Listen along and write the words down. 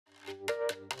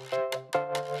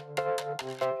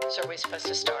So are we supposed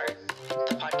to start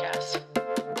the podcast?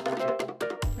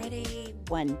 Ready?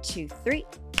 1, 2, 3.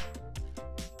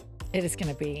 It is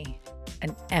going to be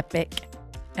an epic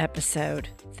episode.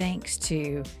 Thanks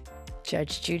to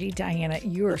Judge Judy Diana.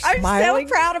 You are smiling. I'm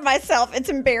so proud of myself. It's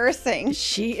embarrassing.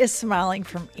 She is smiling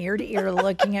from ear to ear,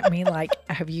 looking at me like,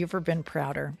 have you ever been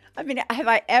prouder? I mean, have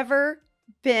I ever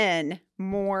been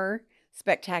more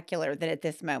spectacular than at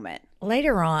this moment?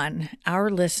 Later on, our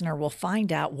listener will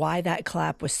find out why that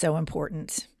clap was so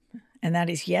important. And that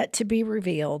is yet to be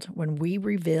revealed when we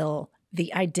reveal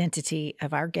the identity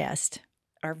of our guest.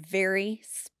 Our very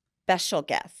special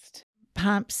guest.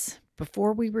 Pumps,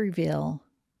 before we reveal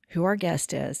who our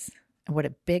guest is and what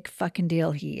a big fucking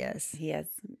deal he is. He is.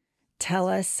 Tell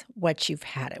us what you've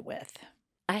had it with.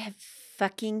 I have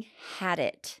fucking had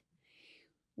it.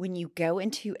 When you go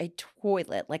into a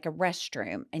toilet, like a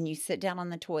restroom, and you sit down on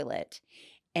the toilet,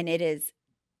 and it is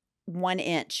 1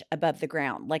 inch above the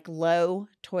ground, like low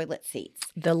toilet seats.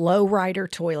 The low rider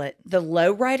toilet. The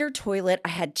low rider toilet. I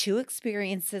had 2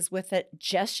 experiences with it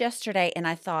just yesterday, and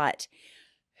I thought,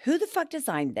 who the fuck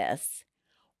designed this?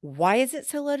 Why is it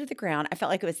so low to the ground? I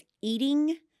felt like it was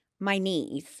eating my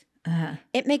knees.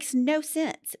 It makes no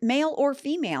sense. Male or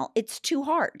female, it's too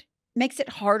hard. Makes it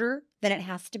harder than it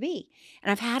has to be.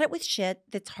 And I've had it with shit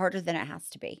that's harder than it has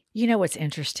to be. You know what's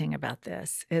interesting about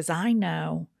this is I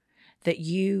know that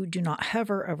you do not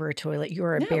hover over a toilet.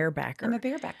 You're a barebacker. I'm a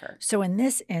barebacker. So in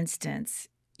this instance,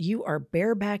 you are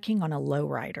barebacking on a low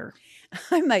rider.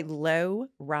 I'm a low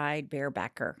ride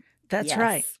barebacker. That's Yes.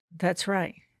 right. That's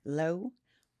right. Low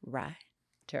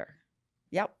rider.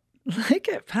 Yep. Look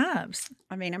at Pumps.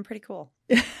 I mean, I'm pretty cool.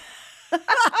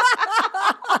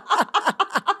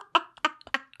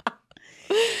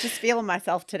 Just feeling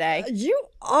myself today. You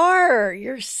are.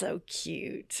 You're so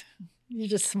cute. You're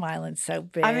just smiling so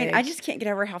big. I mean, I just can't get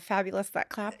over how fabulous that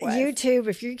clap was. YouTube,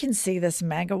 if you can see this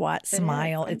megawatt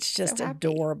smile, I'm it's just so happy.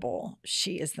 adorable.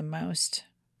 She is the most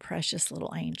precious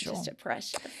little angel. Just a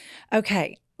precious.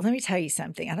 Okay, let me tell you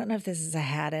something. I don't know if this is a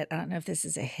had it. I don't know if this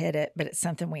is a hit it, but it's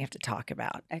something we have to talk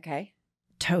about. Okay.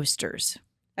 Toasters.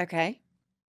 Okay.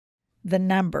 The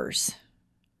numbers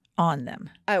on them.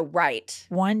 Oh, right.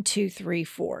 1, 2, 3,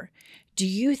 4. Do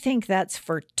you think that's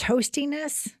for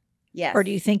toastiness? Yes. Or do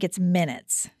you think it's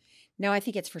minutes? No, I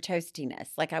think it's for toastiness.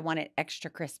 Like I want it extra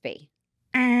crispy.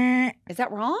 Uh, Is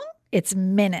that wrong? It's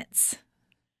minutes.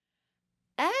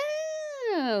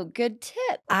 Oh, good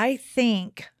tip. I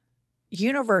think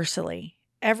universally,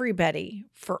 everybody,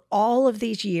 for all of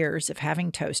these years of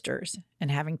having toasters and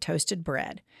having toasted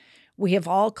bread, we have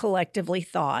all collectively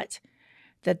thought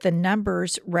that the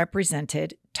numbers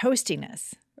represented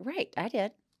toastiness, Right. I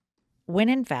did. when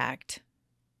in fact,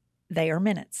 they are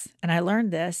minutes. And I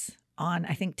learned this on,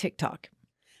 I think, TikTok.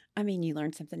 I mean, you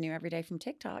learn something new every day from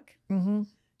TikTok. Mm-hmm.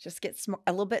 Just get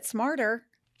a little bit smarter.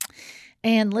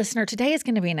 And listener, today is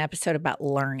going to be an episode about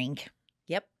learning.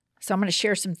 Yep. So I'm going to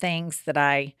share some things that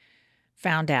I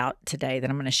found out today that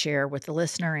I'm going to share with the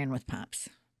listener and with Pumps.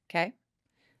 Okay.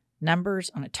 Numbers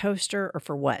on a toaster or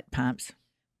for what, Pumps?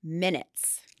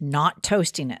 Minutes. Not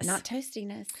toastiness. Not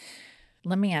toastiness.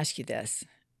 Let me ask you this.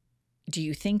 Do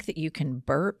you think that you can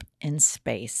burp in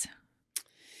space?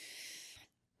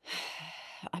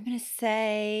 I'm going to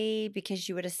say, because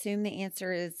you would assume the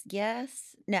answer is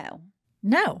yes. No.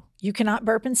 No, you cannot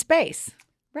burp in space.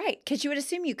 Right. Because you would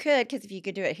assume you could, because if you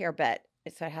could do it here, but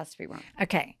so it has to be wrong.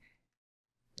 Okay.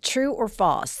 True or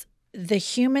false? The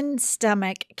human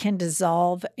stomach can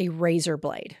dissolve a razor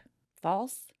blade.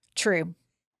 False? True.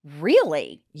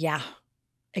 Really? Yeah.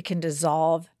 It can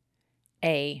dissolve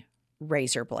a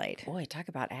razor blade. Boy, talk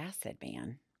about acid,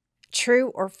 man. True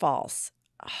or false?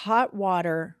 Hot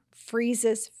water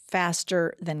freezes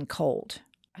faster than cold.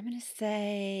 I'm going to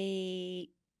say,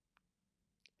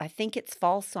 I think it's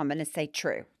false, so I'm going to say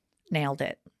true. Nailed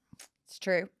it. It's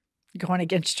true. Going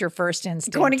against your first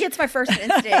instinct. Going against my first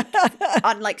instinct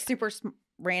on like super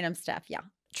random stuff. Yeah.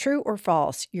 True or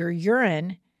false? Your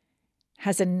urine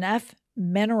has enough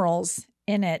minerals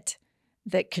in it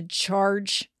that could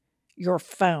charge your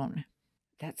phone.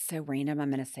 That's so random. I'm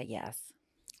going to say yes.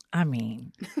 I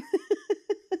mean,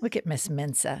 look at Miss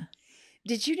Mensa.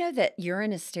 Did you know that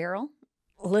urine is sterile?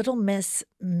 Little Miss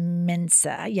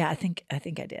Mensa. Yeah, I think I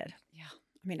did. Yeah.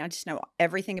 I mean, I just know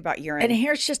everything about urine. And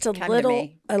here's just a Come to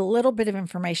little me. bit of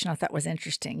information I thought was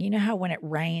interesting. You know how when it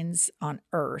rains on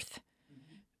Earth,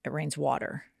 it rains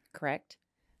water. Correct.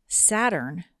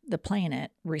 Saturn, the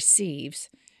planet, receives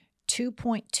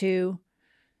 2.2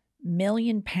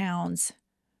 million pounds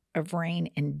of rain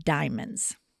in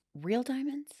diamonds. Real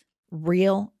diamonds?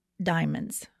 Real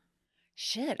diamonds.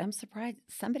 Shit, I'm surprised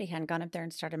somebody hadn't gone up there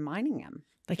and started mining them.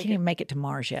 They can't even make it to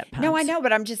Mars yet, No, I Pumps. know,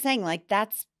 but I'm just saying, like,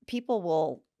 that's people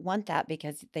will want that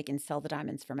because they can sell the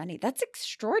diamonds for money. That's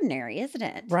extraordinary, isn't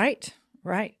it? Right,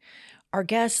 right. Our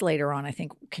guests later on, I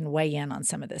think, can weigh in on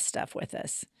some of this stuff with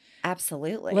us.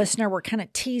 Absolutely. Listener, we're kind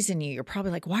of teasing you. You're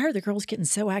probably like, why are the girls getting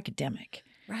so academic?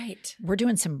 Right. We're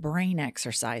doing some brain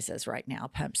exercises right now,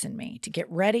 Pumps and me, to get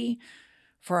ready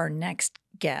for our next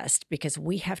guest because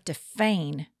we have to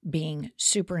feign being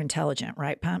super intelligent,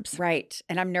 right, Pumps? Right.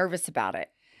 And I'm nervous about it.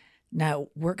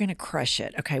 No, we're going to crush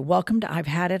it. Okay, welcome to I've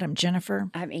Had It. I'm Jennifer.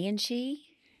 I'm Angie.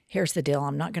 Here's the deal.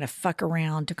 I'm not going to fuck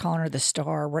around to calling her the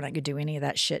star. We're not going to do any of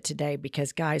that shit today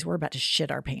because, guys, we're about to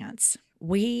shit our pants.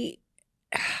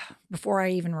 Before I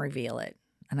even reveal it,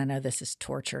 and I know this is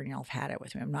torture and y'all have had it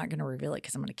with me, I'm not going to reveal it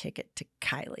because I'm going to kick it to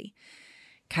Kylie.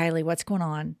 Kylie, what's going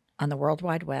on the World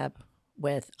Wide Web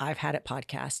with I've Had It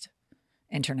Podcast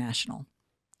International?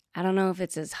 I don't know if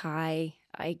it's as high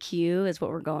IQ as what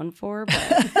we're going for,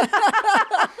 but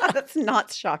That's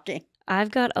not shocking. I've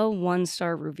got a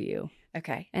 1-star review,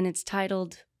 Okay. and it's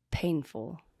titled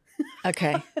Painful.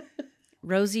 Okay.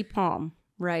 Rosie Palm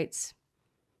writes,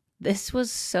 "This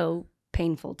was so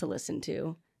painful to listen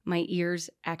to. My ears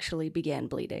actually began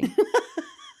bleeding.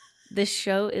 This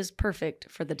show is perfect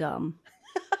for the dumb.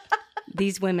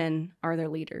 These women are their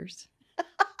leaders."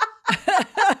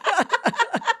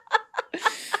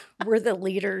 We're the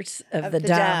leaders of the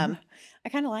dumb. I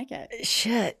kind of like it.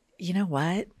 Shit. You know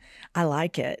what? I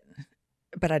like it,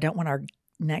 but I don't want our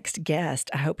next guest.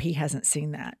 I hope he hasn't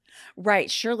seen that. Right.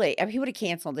 Surely. I mean, he would have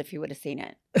canceled if he would have seen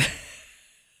it. He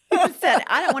would have said,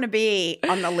 I don't want to be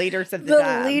on the leaders of the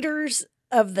dumb. Leaders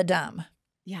of the dumb.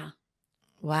 Yeah.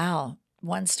 Wow.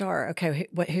 1 star. Okay.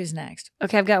 Who's next?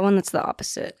 Okay, I've got one that's the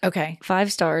opposite. Okay.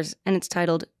 5 stars, and it's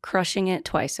titled Crushing It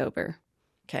Twice Over.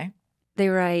 Okay. They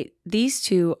write, "These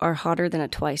two are hotter than a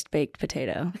twice-baked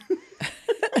potato.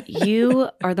 You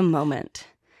are the moment.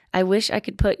 I wish I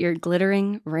could put your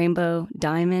glittering, rainbow,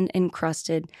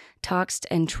 diamond-encrusted, toxed,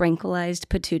 and tranquilized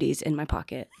patooties in my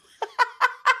pocket."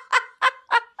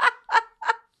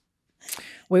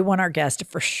 We want our guest to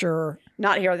for sure.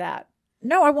 Not hear that.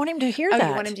 No, I want him to hear Oh, that.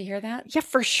 you want him to hear that? Yeah,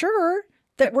 for sure.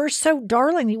 That we're so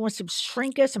darling. He wants to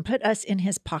shrink us and put us in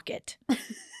his pocket.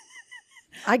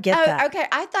 I get that. Okay.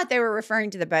 I thought they were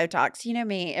referring to the Botox. You know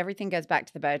me, everything goes back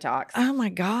to the Botox. Oh my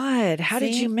God. How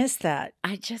did See? you miss that?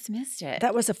 I just missed it.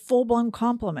 That was a full-blown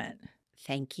compliment.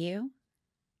 Thank you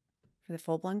for the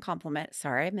full-blown compliment.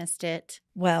 Sorry, I missed it.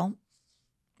 Well,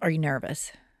 are you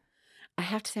nervous? I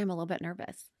have to say I'm a little bit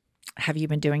nervous. Have you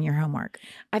been doing your homework?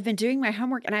 I've been doing my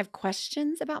homework and I have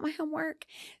questions about my homework.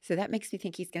 So that makes me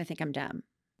think he's going to think I'm dumb.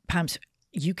 Pumps,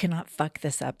 you cannot fuck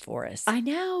this up for us. I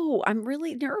know. I'm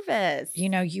really nervous. You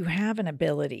know, you have an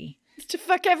ability. To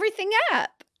fuck everything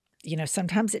up. You know,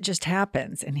 sometimes it just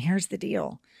happens. And here's the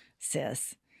deal,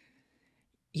 sis.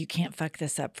 You can't fuck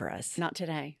this up for us. Not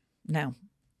today. No.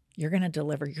 You're going to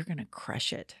deliver. You're going to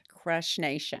crush it. Crush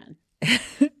Nation.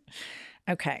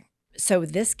 Okay. So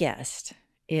this guest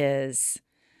is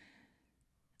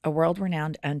a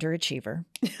world-renowned underachiever.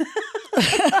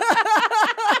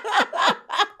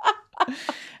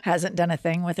 Hasn't done a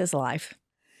thing with his life.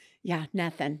 Yeah,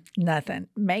 nothing. Nothing.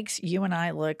 Makes you and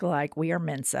I look like we are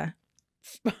Mensa.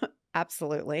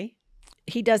 Absolutely.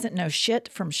 He doesn't know shit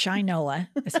from Shinola,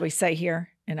 as we say here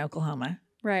in Oklahoma.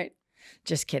 Right.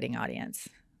 Just kidding, audience.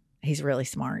 He's really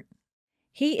smart.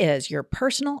 He is your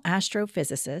personal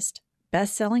astrophysicist,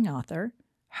 best-selling author,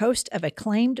 host of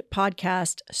acclaimed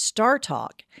podcast Star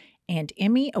Talk, and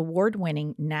Emmy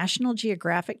award-winning National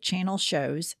Geographic Channel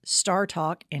shows Star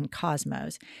Talk and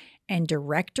Cosmos, and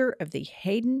director of the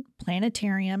Hayden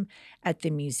Planetarium at the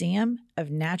Museum of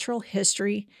Natural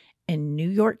History in New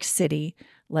York City.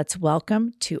 Let's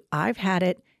welcome to I've Had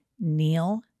It,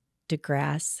 Neil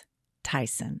deGrasse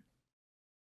Tyson.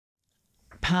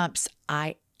 Pumps,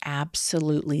 I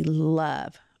absolutely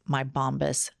love my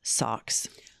Bombas socks.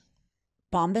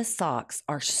 Bombas socks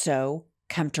are so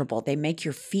comfortable. They make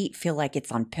your feet feel like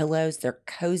it's on pillows. They're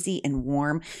cozy and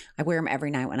warm. I wear them every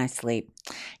night when I sleep.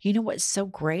 You know what's so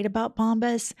great about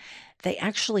Bombas? They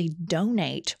actually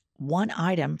donate one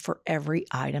item for every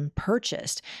item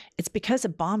purchased. It's because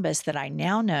of Bombas that I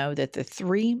now know that the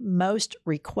 3 most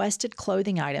requested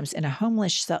clothing items in a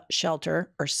homeless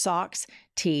shelter are socks,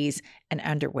 tees, and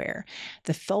underwear.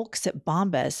 The folks at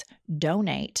Bombas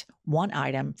donate one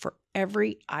item for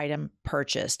every item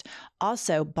purchased.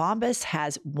 Also, Bombas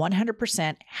has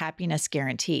 100% happiness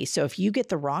guarantee. So if you get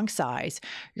the wrong size,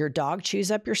 your dog chews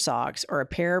up your socks, or a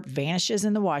pair vanishes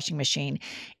in the washing machine,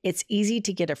 it's easy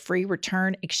to get a free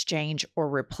return, exchange, or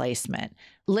replacement.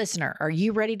 Listener, are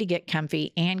you ready to get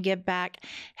comfy and give back?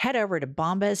 Head over to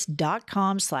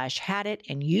bombas.com/hadit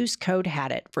and use code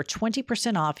HADIT for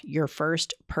 20% off your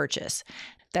first purchase.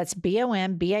 That's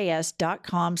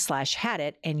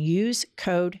bombas.com/hadit and use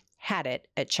code HADIT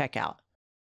at checkout.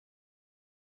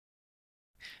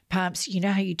 Pumps, you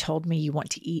know how you told me you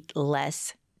want to eat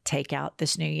less takeout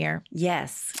this new year?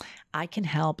 Yes. I can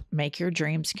help make your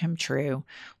dreams come true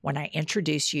when I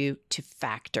introduce you to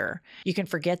Factor. You can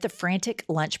forget the frantic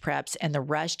lunch preps and the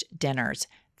rushed dinners.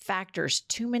 Factor's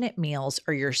 2-minute meals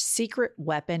are your secret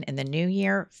weapon in the new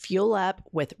year. Fuel up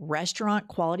with restaurant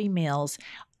quality meals,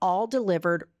 all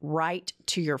delivered right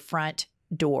to your front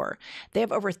door. They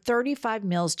have over 35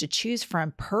 meals to choose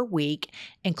from per week,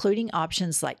 including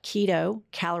options like keto,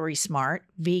 calorie smart,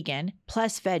 vegan,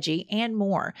 plus veggie, and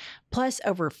more. Plus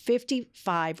over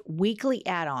 55 weekly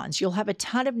add-ons. You'll have a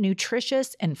ton of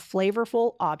nutritious and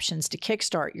flavorful options to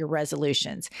kickstart your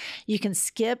resolutions. You can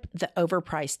skip the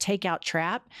overpriced takeout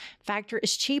trap. Factor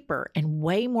is cheaper and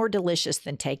way more delicious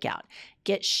than takeout.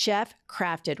 Get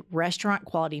chef-crafted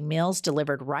restaurant-quality meals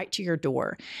delivered right to your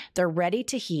door. They're ready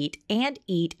to heat and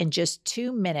eat in just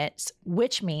 2 minutes,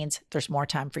 which means there's more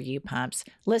time for you, Pumps.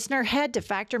 Listener, head to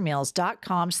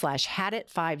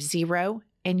factormeals.com/hadit50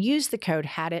 and use the code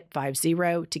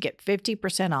HADIT50 to get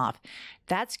 50% off.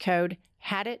 That's code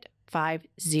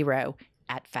HADIT50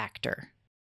 at Factor.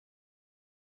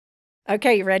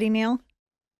 Okay, you ready, Neil?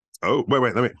 Oh,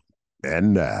 wait, let me.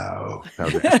 And now.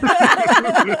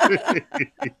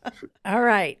 All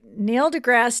right. Neil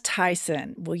deGrasse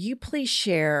Tyson, will you please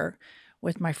share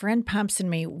with my friend Pumps and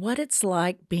me what it's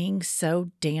like being so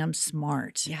damn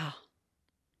smart? Yeah.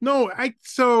 No, I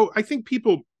think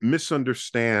people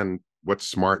misunderstand what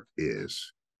smart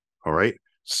is. All right.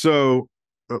 So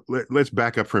let's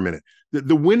back up for a minute.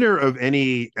 The winner of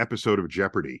any episode of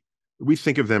Jeopardy, we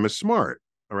think of them as smart.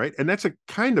 All right. And that's a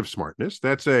kind of smartness.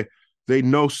 They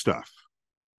know stuff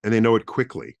and they know it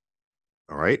quickly.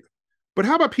 All right. But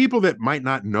how about people that might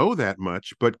not know that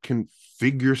much, but can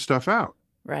figure stuff out?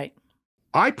 Right.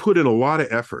 I put in a lot of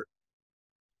effort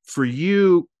for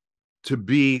you to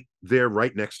be there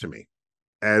right next to me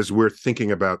as we're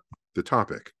thinking about the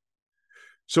topic.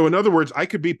 So in other words, I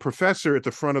could be professor at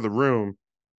the front of the room,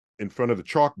 in front of the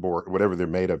chalkboard, whatever they're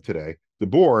made of today, the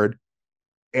board,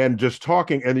 and just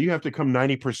talking, and you have to come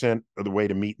 90% of the way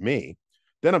to meet me.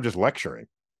 Then I'm just lecturing.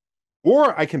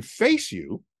 Or I can face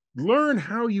you, learn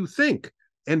how you think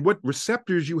and what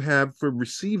receptors you have for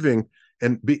receiving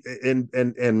and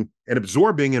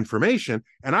absorbing information.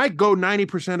 And I go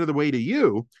 90% of the way to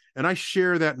you, and I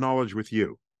share that knowledge with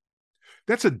you.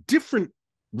 That's a different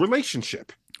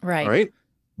relationship. Right. All right.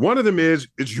 One of them is,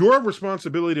 it's your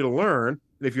responsibility to learn.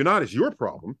 And if you're not, it's your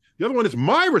problem. The other one is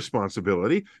my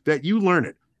responsibility that you learn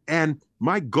it. And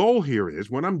my goal here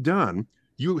is, when I'm done,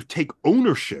 you take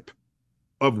ownership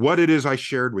of what it is I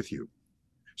shared with you,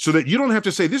 so that you don't have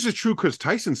to say, this is true because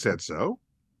Tyson said so.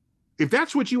 If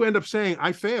that's what you end up saying,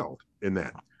 I failed in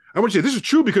that. I want you to say, this is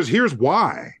true because here's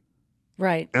why.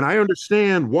 Right. And I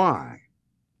understand why.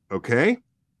 Okay.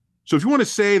 So if you want to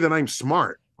say that I'm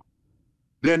smart,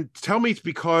 then tell me it's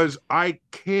because I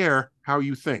care how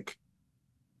you think.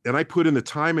 And I put in the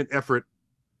time and effort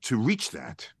to reach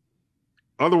that.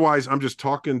 Otherwise, I'm just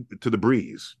talking to the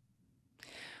breeze.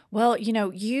 Well, you know,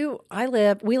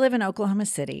 we live in Oklahoma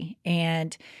City,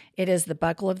 and it is the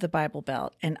buckle of the Bible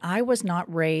Belt. And I was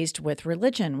not raised with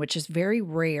religion, which is very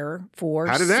rare for.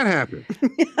 How did that happen?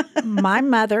 My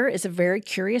mother is a very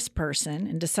curious person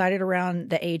and decided around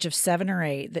the age of 7 or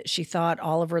 8 that she thought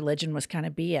all of religion was kind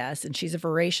of BS. And she's a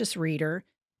voracious reader.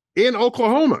 In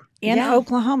Oklahoma.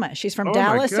 Oklahoma. She's from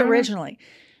Dallas my gosh. originally.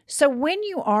 So when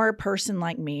you are a person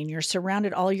like me and you're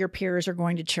surrounded, all your peers are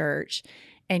going to church,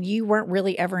 and you weren't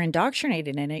really ever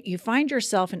indoctrinated in it, you find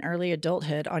yourself in early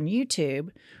adulthood on YouTube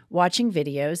watching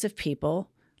videos of people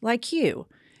like you.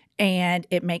 And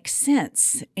it makes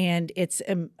sense. And it's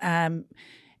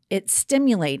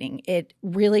stimulating. It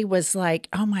really was like,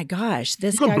 oh my gosh,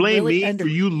 this guy blame really me for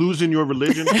you losing your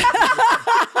religion?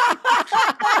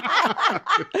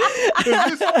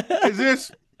 Is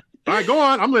this? All right, go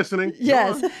on. I'm listening.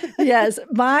 Yes. Yes.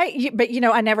 But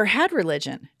I never had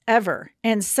religion ever.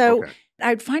 And so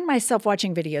I'd find myself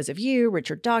watching videos of you,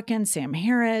 Richard Dawkins, Sam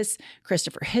Harris,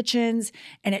 Christopher Hitchens,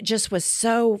 and it just was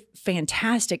so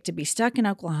fantastic to be stuck in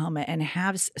Oklahoma and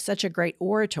have such a great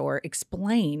orator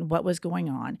explain what was going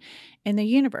on in the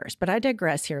universe. But I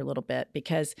digress here a little bit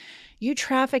because you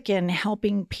traffic in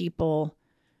helping people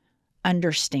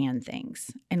understand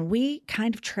things. And we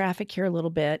kind of traffic here a little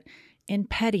bit in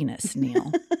pettiness,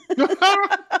 Neil.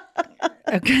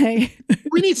 Okay.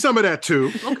 We need some of that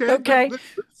too. Okay. Okay.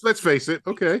 Let's face it.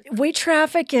 Okay. We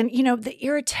traffic in, the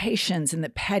irritations and the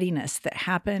pettiness that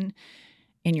happen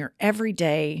in your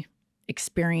everyday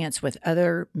experience with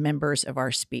other members of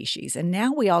our species. And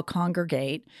now we all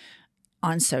congregate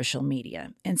on social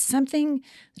media. And something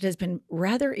that has been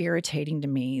rather irritating to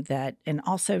me and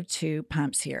also to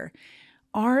Pumps here,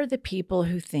 are the people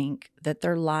who think that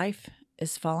their life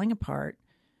is falling apart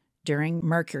during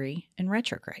Mercury in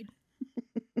retrograde.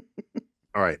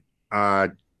 All right.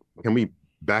 Can we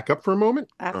back up for a moment?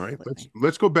 Absolutely. All right.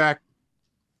 Let's go back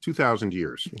 2,000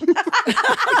 years.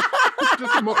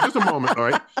 just a moment. All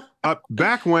right.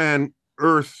 Back when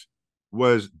Earth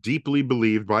was deeply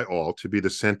believed by all to be the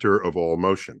center of all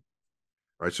motion.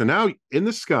 All right. So now in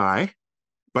the sky,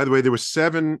 by the way, there were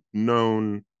 7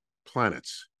 known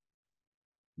planets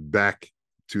back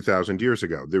 2,000 years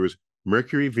ago. There was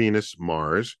Mercury, Venus,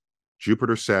 Mars,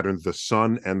 Jupiter, Saturn, the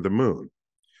Sun, and the Moon.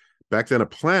 Back then, a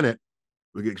planet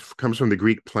comes from the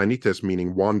Greek planetes,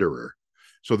 meaning wanderer.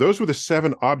 So those were the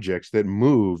 7 objects that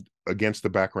moved against the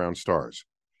background stars.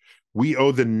 We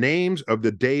owe the names of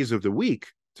the days of the week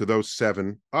to those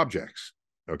 7 objects.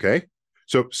 Okay?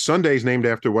 So Sunday is named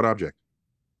after what object?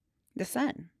 The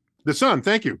sun. The sun.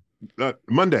 Thank you.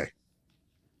 Monday.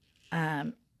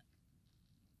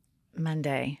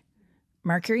 Monday.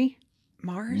 Mercury?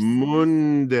 Mars?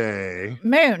 Monday.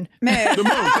 Moon. The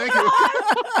moon. Thank you.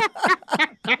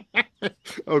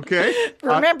 Okay.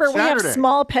 Remember, we have Saturday.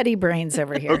 small petty brains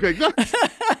over here. Okay, good.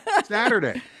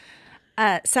 Saturday.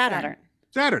 Saturn.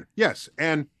 Saturn, yes.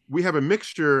 And we have a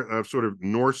mixture of sort of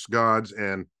Norse gods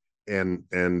and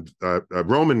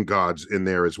Roman gods in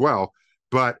there as well,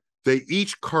 but they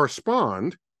each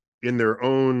correspond in their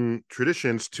own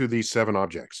traditions to these 7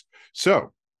 objects.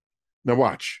 So now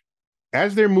watch.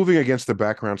 As they're moving against the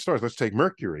background stars, let's take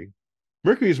Mercury.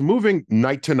 Mercury is moving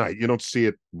night to night. You don't see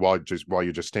it while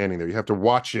you're just standing there. You have to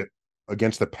watch it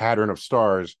against the pattern of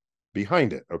stars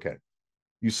behind it. Okay.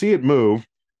 You see it move,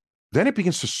 then it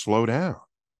begins to slow down.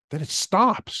 Then it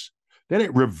stops. Then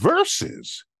it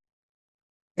reverses.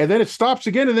 And then it stops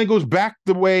again and then goes back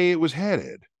the way it was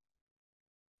headed.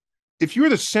 If you're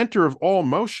the center of all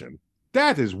motion,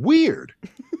 that is weird.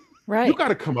 Right. You got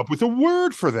to come up with a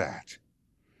word for that.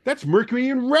 That's Mercury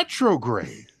in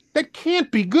retrograde. That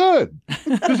can't be good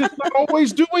because it's not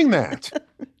always doing that.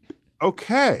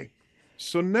 Okay.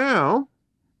 So now,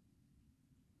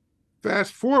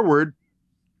 fast forward,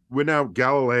 we're now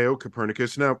Galileo,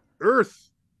 Copernicus. Now,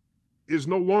 Earth is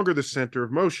no longer the center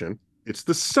of motion. It's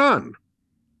the sun.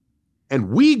 And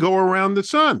we go around the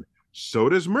sun. So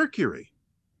does Mercury.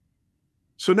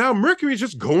 So now Mercury is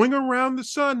just going around the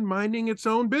sun, minding its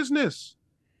own business.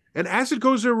 And as it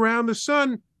goes around the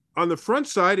sun, on the front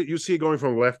side, you see it going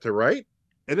from left to right.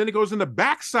 And then it goes in the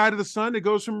back side of the sun, it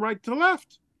goes from right to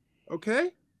left.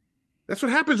 Okay? That's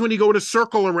what happens when you go in a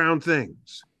circle around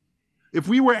things. If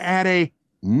we were at a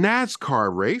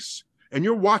NASCAR race and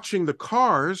you're watching the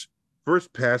cars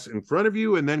first pass in front of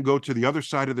you and then go to the other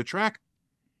side of the track,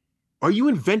 are you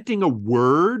inventing a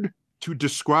word to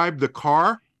describe the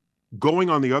car going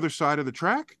on the other side of the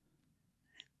track?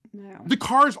 No. The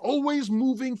car is always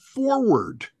moving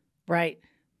forward. Right.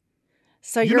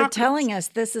 So You're you're not telling us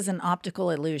this is an optical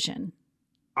illusion.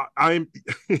 I'm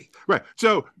right.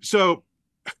 So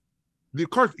the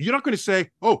car, you're not going to say,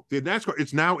 oh, the NASCAR,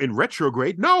 it's now in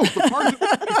retrograde. No, the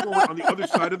car's going on the other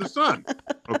side of the sun.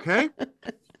 Okay.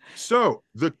 So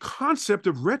the concept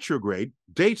of retrograde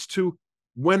dates to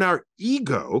when our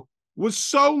ego was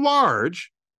so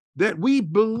large that we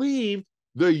believed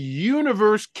the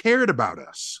universe cared about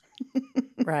us.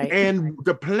 Right. And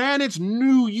the planets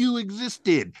knew you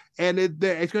existed, and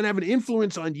it's going to have an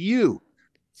influence on you.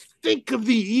 Think of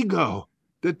the ego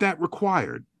that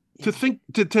required to think,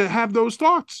 to have those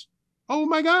thoughts. Oh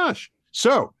my gosh.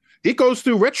 So it goes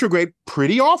through retrograde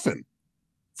pretty often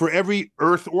for every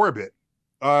Earth orbit.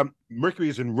 Mercury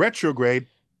is in retrograde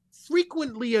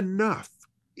frequently enough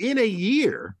in a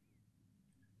year.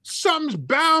 Something's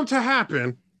bound to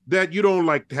happen that you don't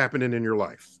like happening in your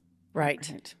life.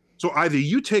 Right. So either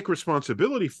you take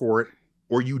responsibility for it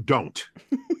or you don't.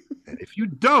 And if you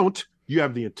don't, you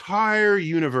have the entire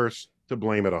universe to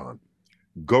blame it on.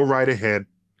 Go right ahead.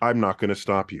 I'm not going to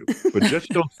stop you. But just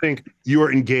don't think you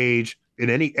are engaged in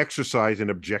any exercise in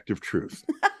objective truth.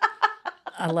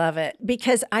 I love it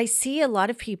because I see a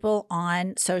lot of people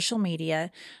on social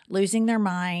media losing their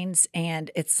minds,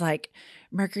 and it's like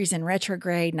Mercury's in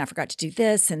retrograde and I forgot to do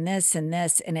this and this and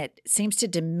this, and it seems to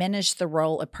diminish the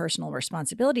role of personal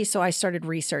responsibility. So I started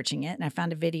researching it and I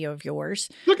found a video of yours.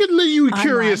 Look at you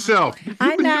curious self.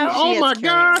 I know. Oh my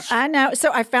gosh. I know.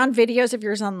 So I found videos of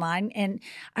yours online and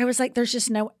I was like, there's just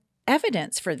no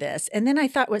evidence for this. And then I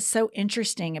thought what's so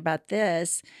interesting about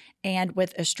this and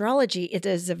with astrology, it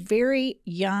is a very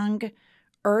young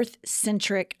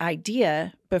Earth-centric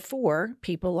idea before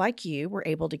people like you were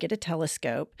able to get a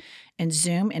telescope and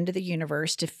zoom into the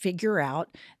universe to figure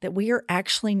out that we are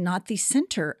actually not the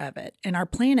center of it. And our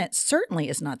planet certainly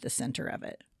is not the center of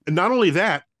it. And not only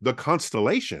that, the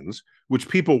constellations, which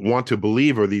people want to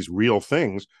believe are these real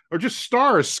things, are just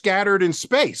stars scattered in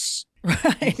space.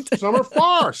 Right. Some are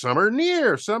far, some are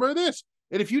near, some are this.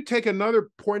 And if you take another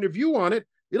point of view on it,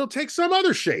 it'll take some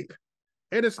other shape.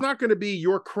 And it's not going to be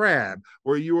your crab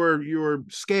or your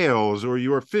scales or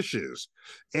your fishes.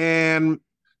 And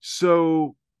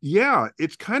so, yeah,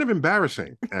 it's kind of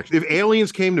embarrassing, actually. If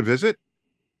aliens came to visit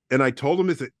and I told them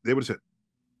that, they would have said,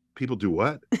 people do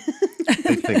what?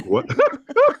 They think what?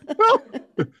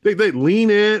 they lean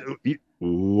in.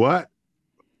 What?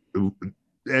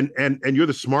 And you're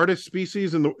the smartest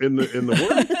species in the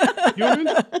world, humans?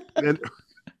 And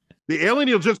the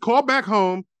alien will just call back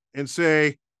home and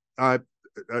say,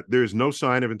 there's no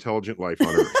sign of intelligent life on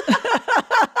Earth.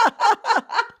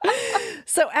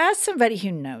 So as somebody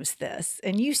who knows this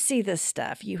and you see this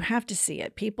stuff, you have to see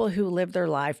it. People who live their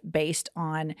life based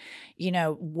on,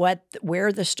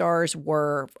 where the stars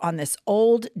were on this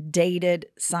old dated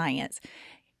science.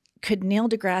 Could Neil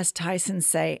deGrasse Tyson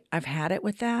say, I've had it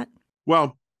with that?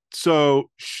 Well, so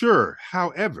sure.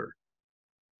 However,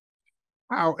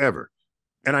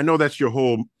 and I know that's your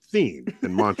whole theme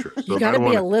and mantra. So you got to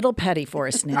be a little petty for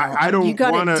us now. I don't You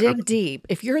got to dig deep.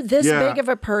 If you're this big of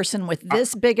a person with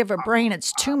this big of a brain,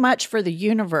 it's too much for the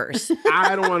universe.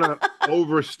 I don't want to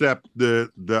overstep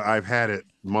the I've had it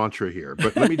mantra here,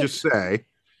 but let me just say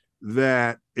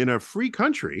that in a free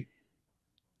country,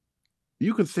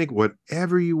 you can think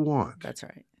whatever you want. That's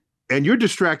right. And you're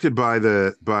distracted by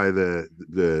the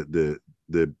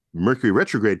Mercury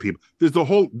retrograde people. There's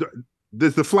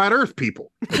the flat Earth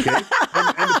people, okay?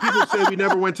 and the people say we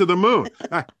never went to the moon.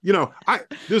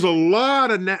 There's a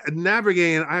lot of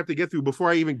navigating I have to get through before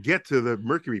I even get to the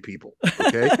Mercury people,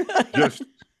 okay?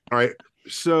 All right.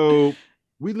 So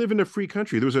we live in a free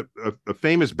country. There was a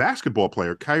famous basketball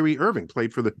player, Kyrie Irving,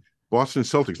 played for the Boston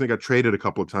Celtics. They got traded a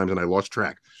couple of times and I lost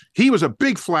track. He was a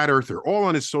big flat earther, all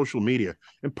on his social media.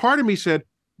 And part of me said,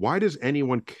 why does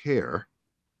anyone care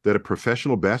that a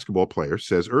professional basketball player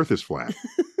says Earth is flat?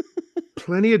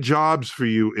 Plenty of jobs for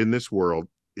you in this world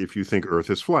if you think Earth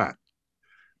is flat.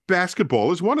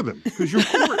 Basketball is one of them because your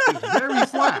court is very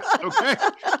flat. Okay,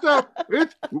 so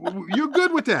you're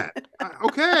good with that.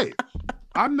 Okay,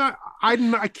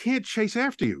 I can't chase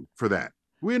after you for that.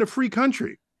 We're in a free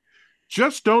country.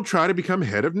 Just don't try to become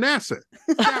head of NASA.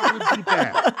 That would be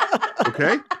bad.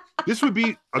 Okay, this would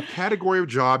be a category of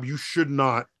job you should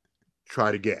not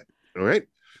try to get. All right.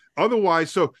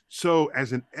 Otherwise, so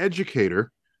as an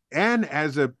educator and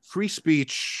as a free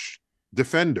speech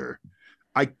defender,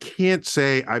 I can't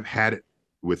say I've had it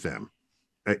with them.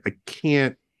 I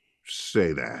can't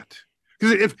say that.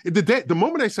 Because if the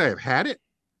moment I say I've had it,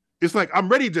 it's like I'm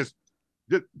ready to just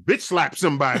bitch slap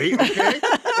somebody, okay?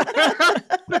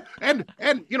 and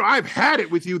I've had it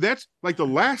with you. That's like the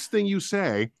last thing you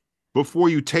say before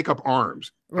you take up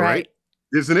arms. Right?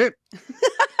 Isn't it?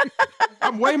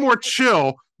 I'm way more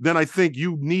chill than I think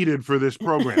you needed for this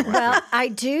program. Well, I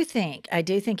do think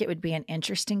it would be an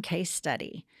interesting case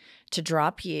study to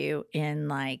drop you in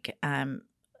like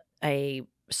a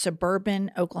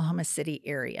suburban Oklahoma City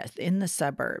area in the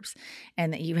suburbs,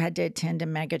 and that you had to attend a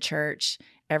mega church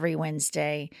every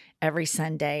Wednesday, every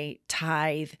Sunday,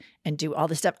 tithe, and do all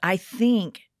this stuff. I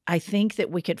think that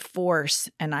we could force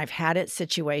an I've had it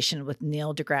situation with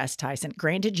Neil deGrasse Tyson.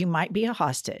 Granted, you might be a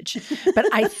hostage, but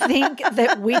I think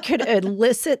that we could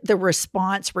elicit the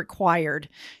response required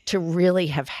to really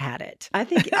have had it. I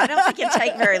don't think it'd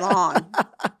take very long.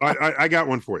 I got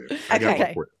one for you.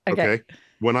 Okay.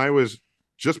 When I was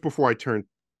just before I turned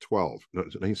 12, no,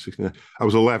 1969, I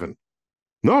was 11.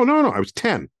 No, I was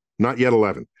 10, not yet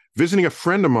 11. Visiting a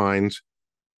friend of mine's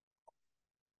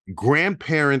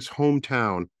grandparents'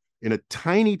 hometown in a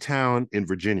tiny town in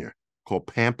Virginia called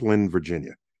Pamplin,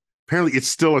 Virginia. Apparently, it's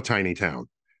still a tiny town.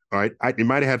 All right. It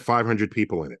might have had 500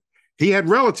 people in it. He had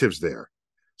relatives there.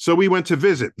 So we went to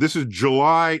visit. This is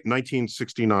July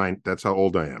 1969. That's how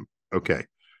old I am. Okay.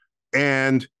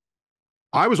 And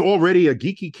I was already a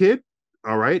geeky kid.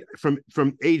 All right.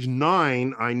 From age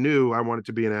 9, I knew I wanted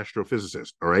to be an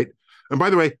astrophysicist. All right. And by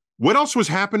the way, what else was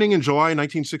happening in July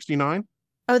 1969?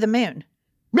 Oh, the moon.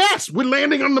 Yes, we're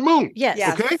landing on the moon. Yes.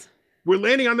 Yes. Okay. We're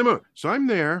landing on the moon. So I'm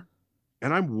there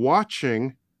and I'm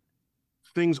watching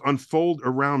things unfold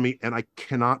around me. And I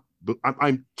cannot,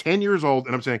 I'm 10 years old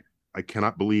and I'm saying, I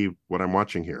cannot believe what I'm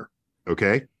watching here.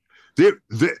 Okay. It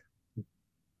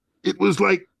was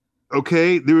like,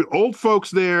 okay, there were old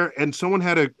folks there, and someone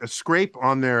had a scrape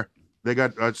on they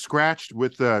got scratched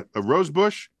with a rose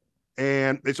bush,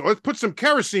 and they said, let's put some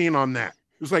kerosene on that.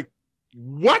 It was like,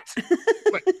 what?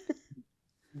 Like,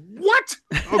 what?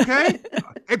 Okay.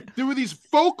 And there were these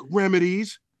folk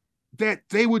remedies that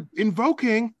they would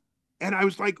invoking, and I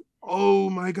was like, oh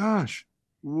my gosh,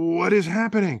 what is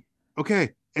happening?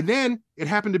 Okay. And then it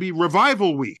happened to be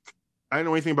revival week. I don't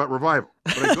know anything about revival,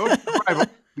 but I go to revival.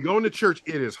 We go into church.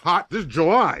 It is hot. This is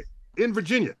July in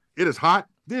Virginia. It is hot.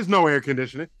 There's no air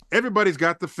conditioning. Everybody's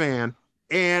got the fan.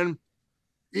 And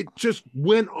it just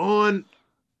went on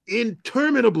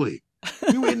interminably.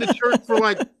 We were in the church for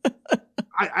like,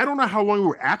 I don't know how long we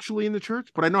were actually in the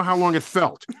church, but I know how long it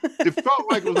felt. It felt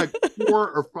like it was like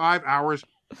 4 or 5 hours.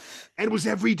 And it was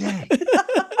every day.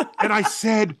 And I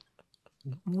said,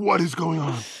 what is going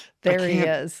on? There he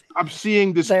is. I'm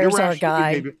seeing this There's our irrational guy.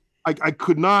 behavior. I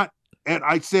could not. And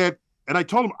I said, and I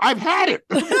told him, I've had it.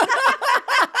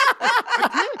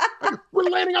 We're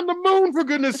landing on the moon, for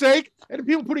goodness sake. And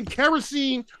people putting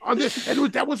kerosene on this.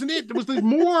 And that wasn't it. There was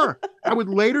more. I would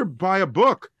later buy a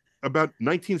book about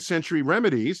 19th century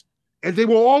remedies, and they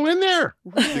were all in there.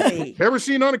 Really?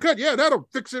 Kerosene on a cut. Yeah, that'll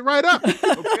fix it right up.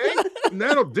 Okay. And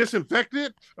that'll disinfect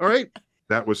it. All right.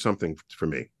 That was something for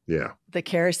me. Yeah. The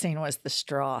kerosene was the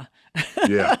straw.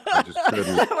 Yeah. I just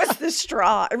couldn't. That was the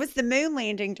straw. It was the moon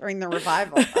landing during the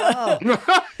revival. Oh.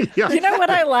 Yeah. You know what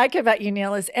I like about you,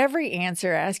 Neil, is every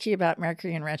answer asks you about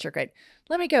Mercury in retrograde.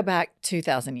 Let me go back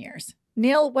 2,000 years.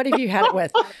 Neil, what have you had it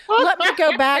with? Let me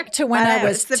go back to when I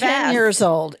was 10 years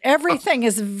old. Everything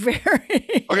is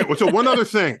very... Okay, well, so one other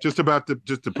thing, just to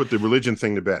put the religion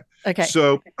thing to bed. Okay.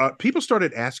 So people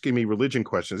started asking me religion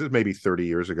questions. This is maybe 30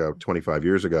 years ago, 25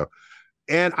 years ago.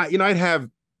 And I'd have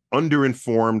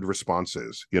underinformed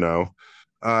responses, you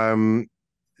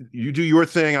do your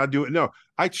thing, I'll do it. No,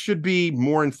 I should be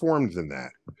more informed than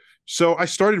that. So I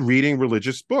started reading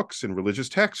religious books and religious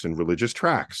texts and religious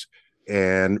tracts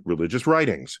and religious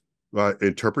writings,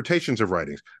 interpretations of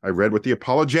writings. I read what the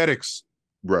apologetics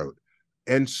wrote.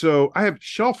 And so I have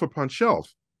shelf upon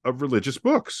shelf of religious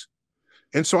books.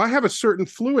 And so I have a certain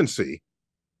fluency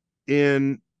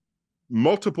in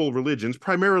multiple religions,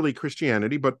 primarily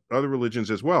Christianity, but other religions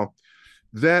as well,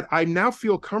 that I now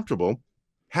feel comfortable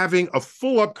having a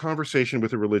full-up conversation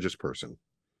with a religious person.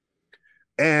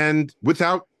 And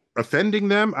without offending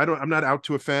them, I'm not out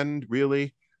to offend,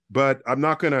 really, but I'm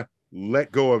not going to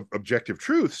let go of objective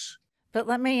truths. But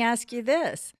let me ask you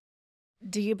this.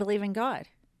 Do you believe in God?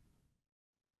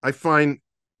 I find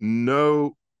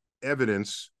no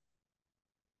evidence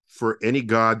for any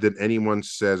God that anyone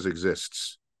says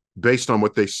exists based on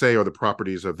what they say are the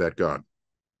properties of that God.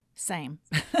 Same.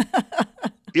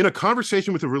 In a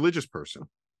conversation with a religious person,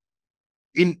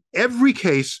 in every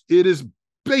case, it is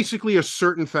basically a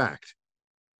certain fact,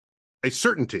 a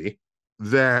certainty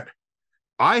that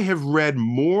I have read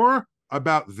more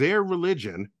about their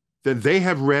religion than they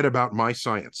have read about my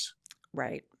science.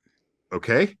 Right.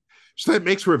 Okay? So that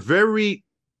makes for a very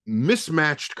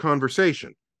mismatched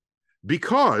conversation,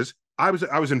 because I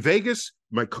was in Vegas.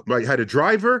 I had a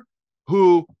driver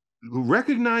who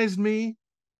recognized me.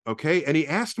 Okay. And he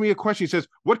asked me a question. He says,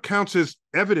 what counts as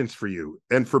evidence for you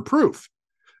and for proof?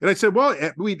 And I said, well,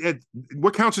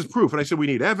 what counts as proof? And I said, we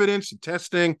need evidence,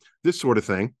 testing, this sort of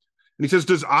thing. And he says,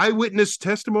 does eyewitness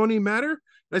testimony matter?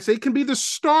 And I say, it can be the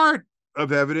start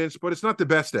of evidence, but it's not the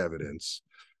best evidence.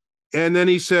 And then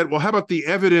he said, well, how about the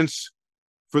evidence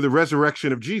for the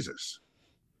resurrection of Jesus?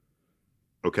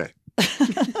 Okay.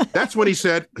 That's when he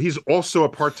said he's also a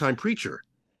part-time preacher.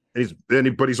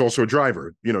 But he's also a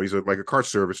driver. He's like a car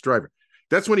service driver.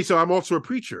 That's when he said, I'm also a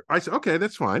preacher. I said, okay,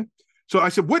 that's fine. So I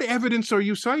said, what evidence are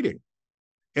you citing?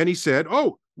 And he said,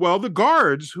 oh, well, the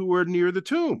guards who were near the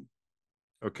tomb.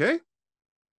 Okay.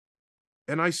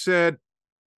 And I said,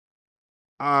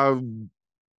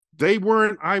 they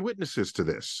weren't eyewitnesses to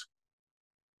this.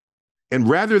 And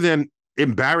rather than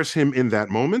embarrass him in that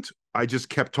moment, I just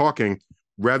kept talking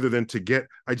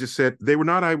I just said, they were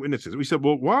not eyewitnesses. We said,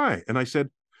 well, why? And I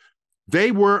said,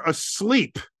 they were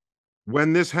asleep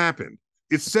when this happened.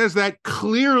 It says that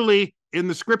clearly in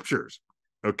the scriptures.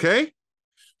 Okay.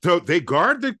 So they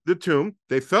guard the tomb.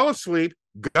 They fell asleep.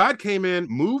 God came in,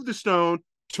 moved the stone,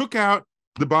 took out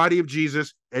the body of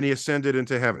Jesus, and he ascended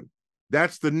into heaven.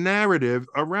 That's the narrative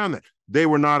around that. They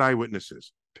were not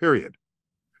eyewitnesses, period.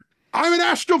 I'm an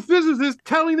astrophysicist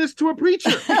telling this to a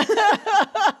preacher.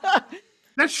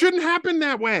 That shouldn't happen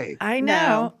that way. I No.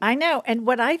 know. I know. And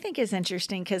what I think is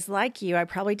interesting, because like you, I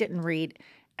probably didn't read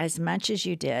as much as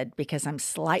you did because I'm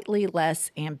slightly less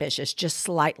ambitious, just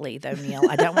slightly though, Neil.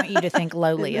 I don't want you to think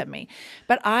lowly of me.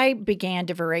 But I began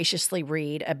to voraciously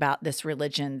read about this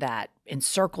religion that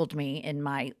encircled me in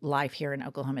my life here in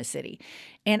Oklahoma City.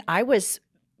 And I was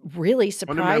really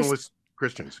surprised. Fundamentalist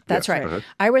Christians. That's Yes. right. Uh-huh.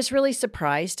 I was really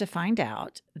surprised to find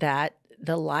out that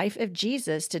the life of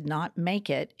Jesus did not make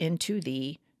it into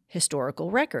the historical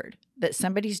record, that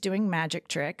somebody's doing magic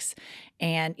tricks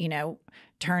and,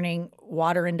 turning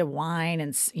water into wine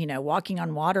and, walking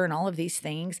on water and all of these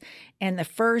things. And the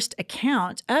first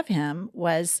account of him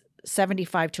was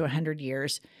 75 to 100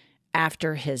 years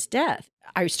after his death.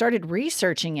 I started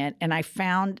researching it and I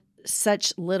found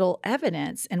such little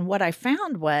evidence. And what I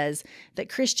found was that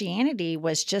Christianity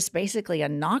was just basically a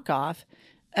knockoff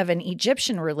of an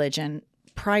Egyptian religion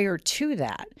prior to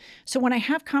that. So when I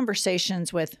have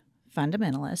conversations with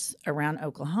fundamentalists around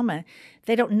Oklahoma,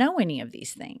 they don't know any of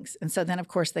these things. And so then, of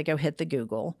course, they go hit the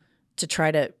Google to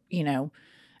try to, and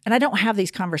I don't have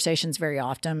these conversations very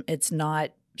often. It's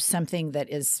not something that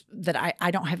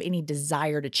I don't have any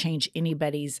desire to change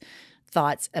anybody's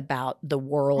thoughts about the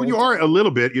world. Well, you are a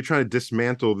little bit. You're trying to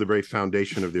dismantle the very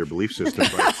foundation of their belief system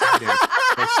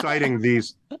by citing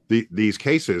these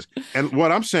cases. And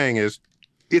what I'm saying is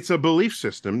it's a belief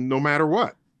system no matter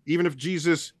what. Even if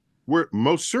Jesus were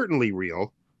most certainly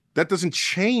real, that doesn't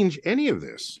change any of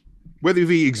this. Whether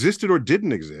he existed or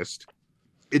didn't exist,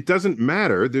 it doesn't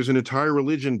matter. There's an entire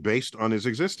religion based on his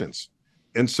existence.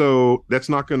 And so that's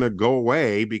not going to go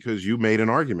away because you made an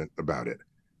argument about it.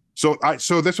 So that's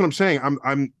what I'm saying.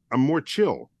 I'm more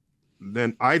chill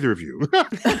than either of you.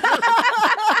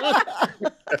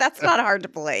 That's not hard to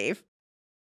believe.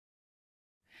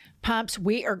 Pumps,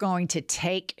 we are going to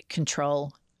take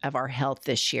control of our health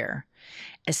this year,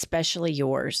 especially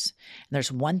yours. And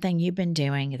there's one thing you've been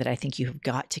doing that I think you've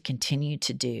got to continue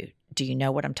to do. Do you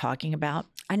know what I'm talking about?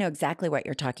 I know exactly what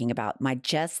you're talking about. My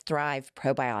Just Thrive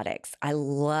probiotics. I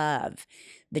love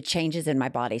the changes in my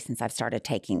body since I've started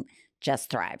taking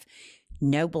Just Thrive.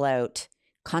 No bloat,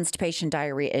 constipation,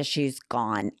 diarrhea issues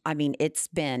gone. I mean, it's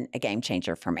been a game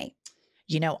changer for me.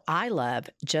 I love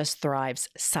Just Thrive's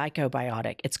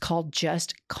psychobiotic. It's called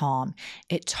Just Calm.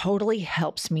 It totally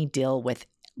helps me deal with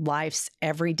life's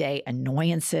everyday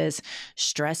annoyances,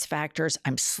 stress factors.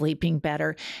 I'm sleeping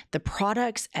better. The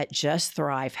products at Just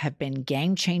Thrive have been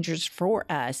game changers for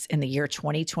us in the year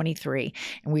 2023,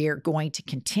 and we are going to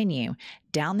continue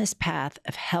down this path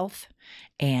of health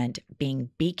and being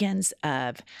beacons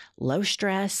of low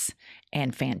stress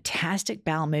and fantastic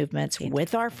bowel movements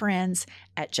with our friends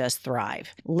at Just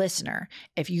Thrive. Listener,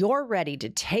 if you're ready to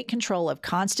take control of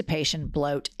constipation,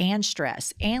 bloat, and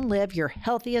stress and live your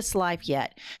healthiest life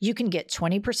yet, you can get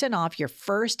 20% off your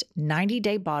first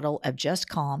 90-day bottle of Just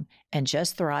Calm and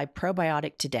Just Thrive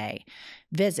probiotic today.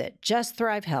 Visit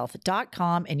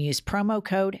justthrivehealth.com and use promo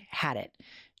code HADIT.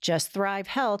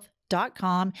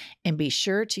 justthrivehealth.com and be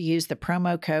sure to use the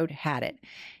promo code HADIT.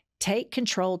 Take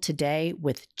control today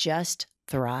with Just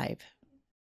Thrive.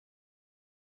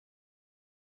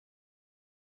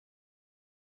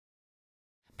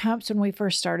 Pumps, when we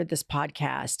first started this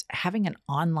podcast, having an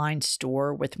online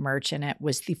store with merch in it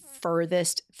was the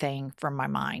furthest thing from my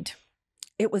mind.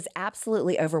 It was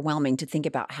absolutely overwhelming to think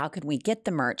about how can we get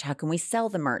the merch? How can we sell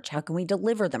the merch? How can we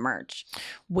deliver the merch?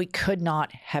 We could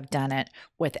not have done it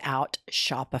without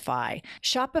Shopify.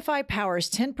 Shopify powers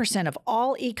 10% of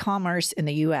all e-commerce in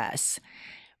the U.S.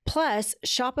 Plus,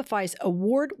 Shopify's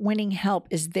award-winning help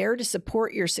is there to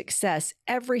support your success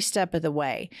every step of the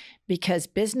way because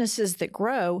businesses that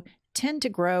grow tend to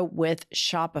grow with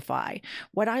Shopify.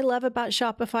 What I love about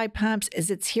Shopify, Pumps, is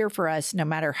it's here for us no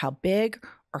matter how big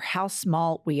or how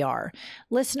small we are.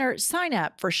 Listener, sign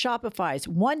up for Shopify's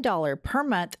 $1 per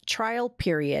month trial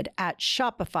period at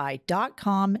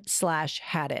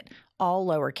shopify.com/hadit, all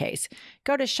lowercase.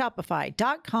 Go to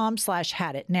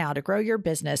shopify.com/hadit now to grow your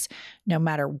business no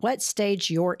matter what stage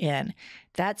you're in.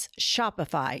 That's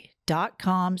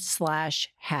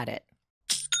shopify.com/hadit.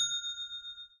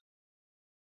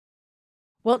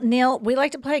 Well, Neil, we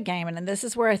like to play a game, and this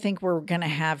is where I think we're going to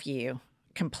have you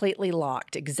completely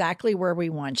locked, exactly where we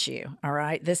want you. All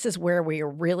right. This is where we are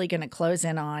really going to close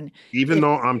in on. Even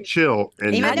though I'm chill.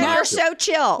 And Even though you're so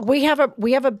chill. We have a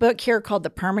book here called The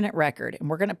Permanent Record, and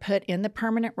we're going to put in the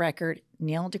permanent record,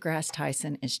 Neil deGrasse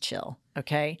Tyson is chill.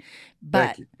 Okay.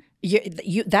 But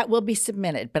That will be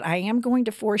submitted, but I am going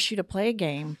to force you to play a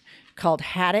game called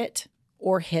Had It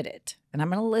or Hit It. And I'm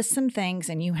going to list some things,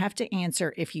 and you have to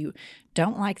answer. If you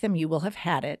don't like them, you will have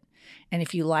had it. And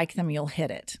if you like them, you'll hit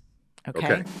it.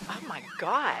 Okay? Oh, my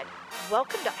God.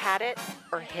 Welcome to Had It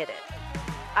or Hit It.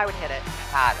 I would hit it.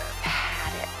 Had it.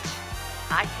 Had it.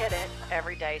 I hit it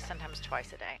every day, sometimes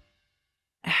twice a day.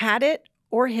 Had it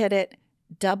or hit it,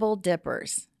 double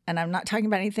dippers. And I'm not talking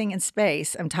about anything in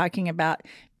space. I'm talking about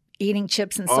eating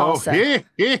chips and salsa.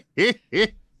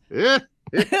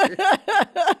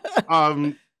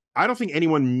 I don't think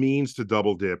anyone means to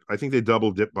double dip. I think they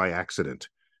double dip by accident.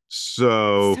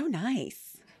 So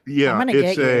nice. Yeah, I'm gonna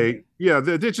get you.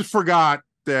 They just forgot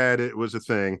that it was a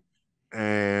thing.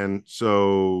 And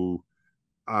so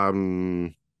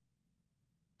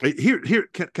here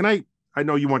can I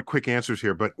know you want quick answers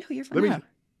here, but no, you're fine.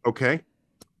 Okay.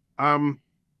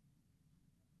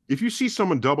 If you see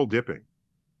someone double dipping,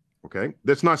 okay,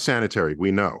 that's not sanitary,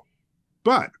 we know.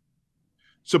 But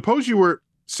suppose you were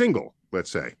single,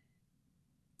 let's say.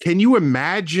 Can you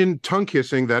imagine tongue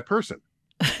kissing that person?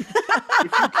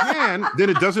 If you can,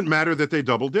 then it doesn't matter that they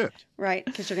double dipped. Right,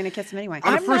 because you're going to kiss them anyway.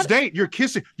 On a first date, you're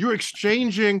kissing, you're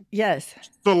exchanging yes,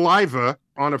 saliva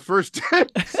on a first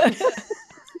date.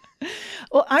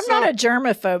 Well, I'm not a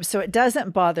germaphobe, so it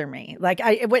doesn't bother me. Like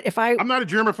I'm not a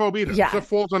germaphobe either. Yeah. If it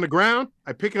falls on the ground,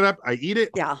 I pick it up, I eat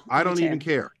it. Yeah, I don't even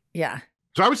care. Yeah.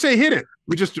 So I would say hit it.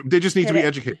 They just need to be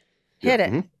educated. Hit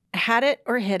it. Mm-hmm. Had it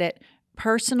or hit it.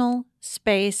 Personal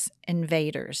space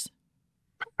invaders.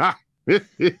 Hit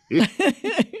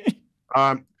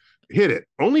it.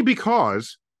 Only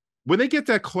because when they get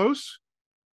that close,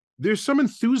 there's some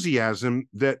enthusiasm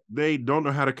that they don't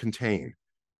know how to contain.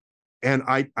 And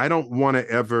I don't want to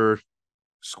ever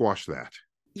squash that.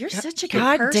 You're such a good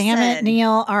God person. damn it,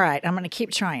 Neil. All right, I'm going to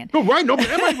keep trying. No, right? No, but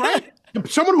am I right?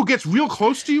 Someone who gets real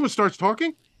close to you and starts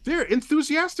talking, they're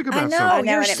enthusiastic about I know, something.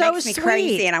 You're and it so makes me sweet.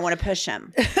 crazy, and I want to push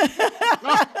him.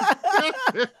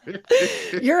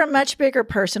 You're a much bigger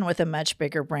person with a much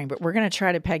bigger brain, but we're going to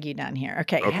try to peg you down here.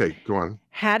 Okay. Okay, go on.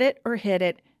 Had it or hit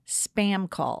it, spam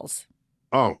calls.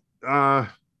 Oh,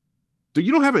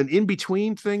 you don't have an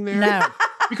in-between thing there? No.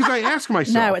 Because I ask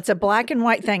myself. No, it's a black and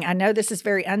white thing. I know this is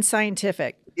very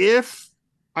unscientific. If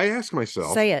I ask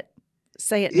myself. Say it,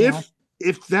 Neil.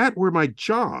 If that were my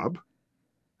job,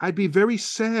 I'd be very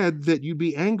sad that you'd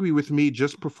be angry with me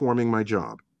just performing my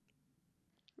job.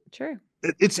 True.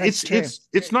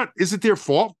 It's not. Is it their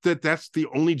fault that that's the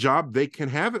only job they can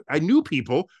have? I knew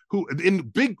people who in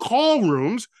big call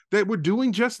rooms that were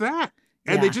doing just that,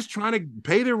 and they're just trying to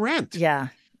pay their rent. Yeah.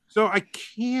 So I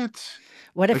can't.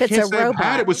 What if it's a robot? I've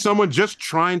had it with someone just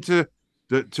trying to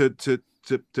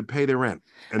pay their rent,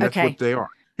 and that's what they are.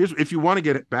 If you want to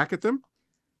get it back at them,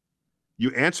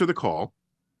 you answer the call,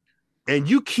 and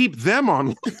you keep them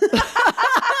on.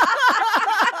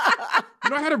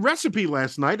 I had a recipe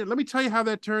last night, and let me tell you how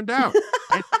that turned out.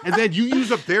 And then you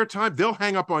use up their time, they'll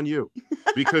hang up on you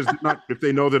because if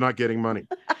they know they're not getting money.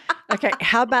 Okay,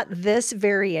 how about this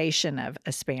variation of a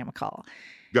spam call?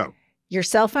 Go. Your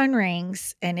cell phone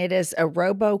rings, and it is a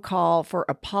robocall for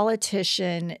a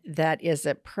politician that is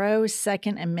a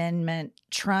pro-Second Amendment,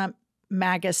 Trump,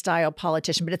 MAGA-style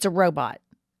politician, but it's a robot.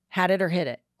 Had it or hit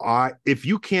it? If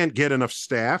you can't get enough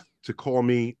staff to call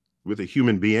me with a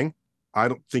human being, I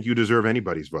don't think you deserve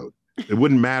anybody's vote. It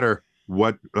wouldn't matter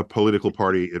what a political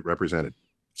party it represented.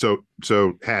 So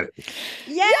had it.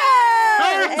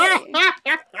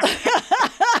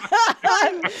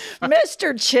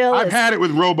 Mr. Chill. I've had it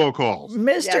with robocalls.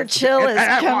 Mr. Chill is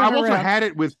coming I've also around. had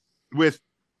it with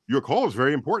your call is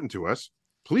very important to us.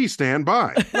 Please stand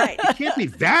by. Right. It can't be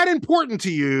that important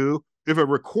to you if a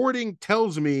recording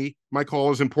tells me my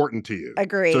call is important to you.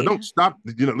 Agreed. So don't stop.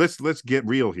 Let's get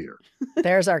real here.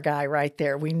 There's our guy right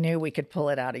there. We knew we could pull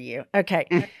it out of you.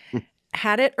 Okay.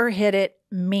 Had it or hit it,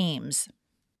 memes.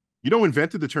 You know who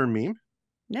invented the term meme?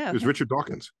 No. It was Richard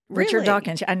Dawkins. Richard Really?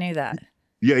 Dawkins. I knew that.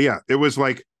 Yeah. It was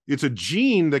like, it's a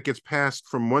gene that gets passed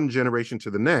from one generation to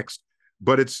the next,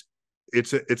 but it's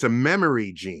a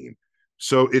memory gene.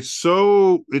 So it's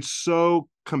so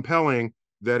compelling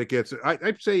that it gets,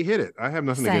 I'd say hit it. I have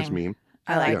nothing Same. against meme.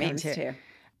 I like Yeah. memes too.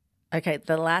 Okay.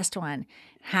 The last one.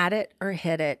 Had it or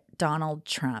hit it, Donald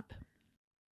Trump.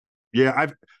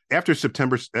 Yeah, after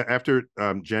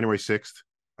January 6th,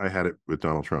 I had it with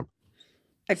Donald Trump.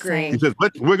 Agreed. He says,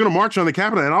 we're going to march on the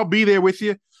Capitol and I'll be there with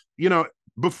you.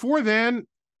 Before then,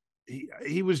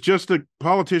 he was just a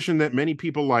politician that many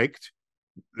people liked,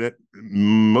 that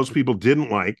most people didn't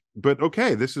like. But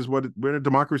okay, this is we're in a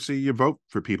democracy, you vote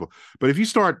for people. But if you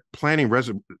start planning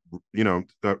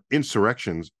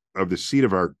insurrections of the seat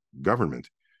of our government,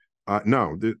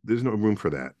 No, there's no room for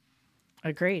that.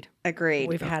 Agreed. Agreed.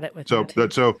 We've had it with So that too.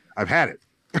 so I've had it.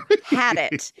 Had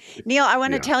it. Neil, I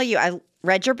want to Yeah. tell you, I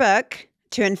read your book,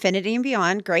 To Infinity and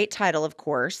Beyond. Great title, of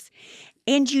course.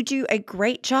 And you do a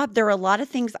great job. There are a lot of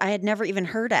things I had never even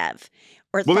heard of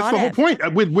or Well, that's thought the whole of. point.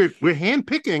 We're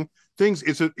handpicking things.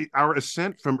 It's our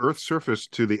ascent from Earth's surface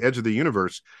to the edge of the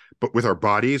universe, but with our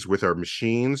bodies, with our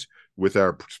machines, with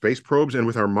our space probes, and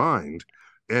with our mind.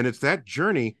 And it's that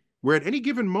journey where at any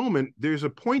given moment, there's a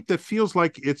point that feels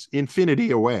like it's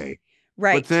infinity away.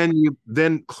 Right. But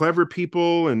then clever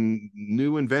people and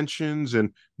new inventions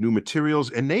and new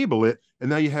materials enable it, and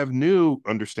now you have new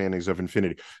understandings of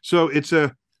infinity. So it's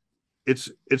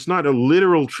not a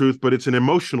literal truth, but it's an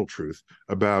emotional truth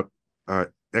about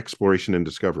exploration and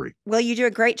discovery. Well, you do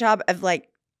a great job of I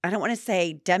don't want to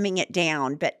say dumbing it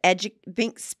down, but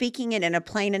speaking it in a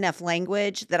plain enough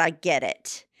language that I get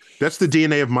it. That's the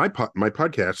DNA of my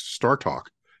podcast, Star Talk.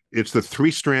 It's the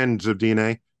 3 strands of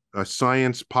DNA: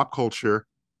 science, pop culture,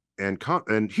 and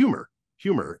humor.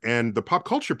 And the pop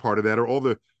culture part of that are all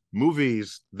the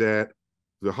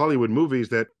Hollywood movies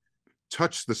that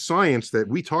touch the science that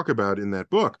we talk about in that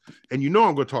book. And I'm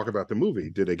going to talk about the movie.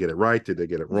 Did they get it right? Did they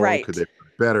get it wrong? Right. Could they do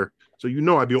it better? So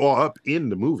I'd be all up in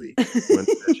the movie when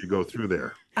as you go through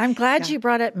there. I'm glad you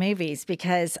brought up movies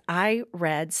because I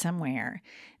read somewhere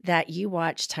that you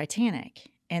watched Titanic,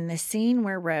 and the scene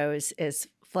where Rose is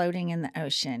floating in the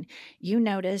ocean, you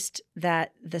noticed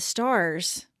that the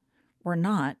stars were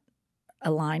not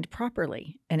aligned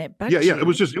properly, and it bugged you. Yeah. It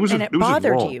was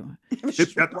bothered wrong. you.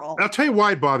 I'll tell you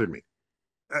why it bothered me.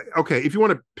 Okay, if you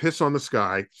want to piss on the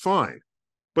sky, fine,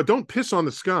 but don't piss on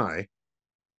the sky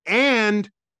and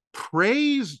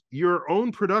praise your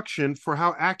own production for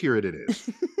how accurate it is.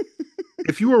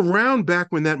 If you were around back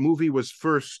when that movie was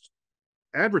first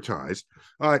advertised,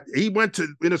 he went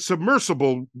in a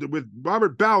submersible with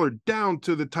Robert Ballard down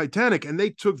to the Titanic, and they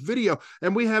took video,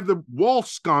 and we have the wall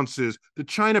sconces, the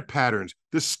china patterns,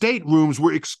 the staterooms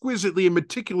were exquisitely and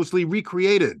meticulously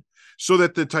recreated so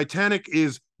that the Titanic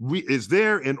is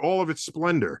there in all of its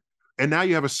splendor. And now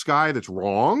you have a sky that's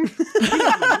wrong.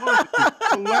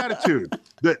 The latitude.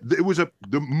 It was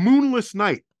the moonless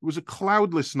night. It was a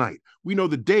cloudless night. We know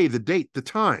the day, the date, the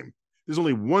time. There's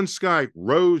only one sky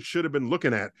Rose should have been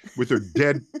looking at with her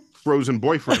dead frozen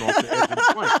boyfriend off the edge of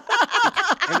the plane.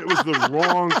 And it was the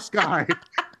wrong sky.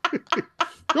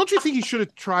 Don't you think he should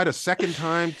have tried a second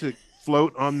time to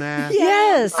float on that?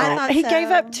 Yes. I thought He so. gave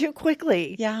up too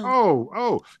quickly. Yeah.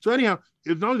 Oh. So anyhow,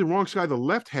 it's not only the wrong sky, the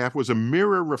left half was a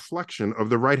mirror reflection of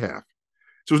the right half.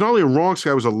 So it was not only a wrong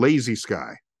sky, it was a lazy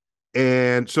sky.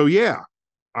 And so, yeah,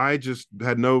 I just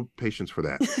had no patience for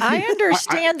that. I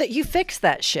understand that you fixed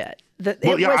that shit.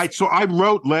 So I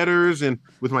wrote letters and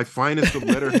with my finest of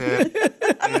letterhead,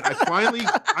 and I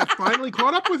finally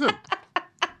caught up with him.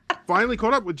 Finally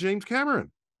caught up with James Cameron,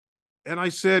 and I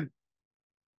said,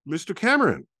 "Mr.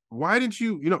 Cameron, why didn't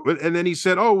you, And then he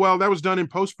said, "Oh, well, that was done in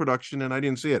post-production, and I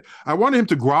didn't see it." I wanted him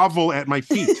to grovel at my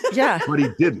feet, Yeah. but he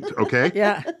didn't. Okay,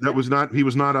 Yeah. he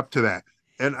was not up to that,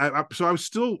 and so I was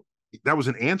still. That was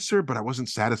an answer, but I wasn't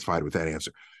satisfied with that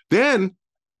answer. Then,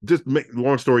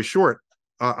 long story short,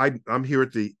 I'm here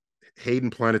at the Hayden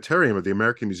Planetarium of the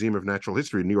American Museum of Natural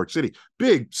History in New York City.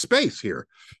 Big space here.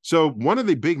 So one of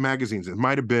the big magazines, it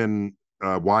might have been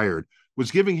Wired, was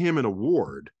giving him an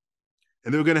award.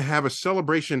 And they were going to have a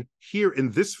celebration here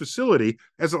in this facility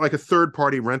as like a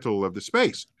third-party rental of the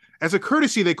space. As a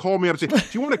courtesy, they called me up and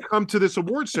said, "Do you want to come to this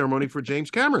award ceremony for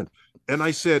James Cameron?" And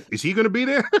I said, "Is he going to be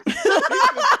there?"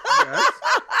 Yes.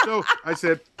 So I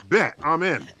said, "Bet, I'm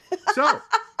in." So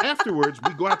afterwards,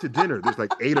 we go out to dinner. There's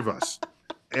like 8 of us.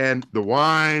 And the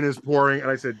wine is pouring.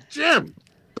 And I said, "Jim,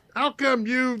 how come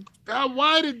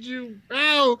why did you,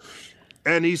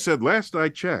 And he said, "Last I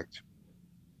checked,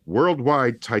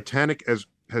 worldwide, Titanic has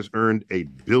earned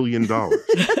 $1 billion.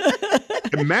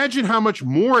 Imagine how much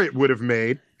more it would have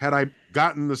made had I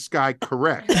gotten the sky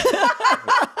correct."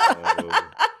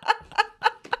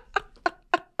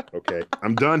 Okay,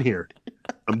 I'm done here.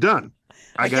 I'm done.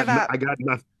 I got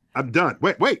nothing. I'm done.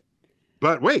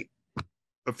 Wait.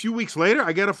 A few weeks later,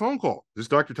 I get a phone call. This is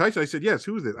Dr. Tyson. I said, "Yes,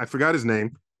 who is this?" I forgot his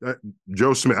name.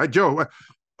 Joe Smith. Joe,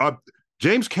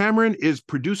 James Cameron is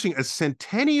producing a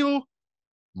centennial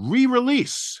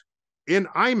re-release in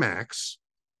IMAX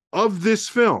of this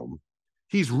film.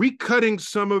 He's recutting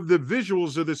some of the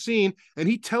visuals of the scene, and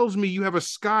he tells me you have a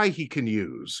sky he can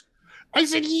use. I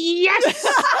said, "Yes!"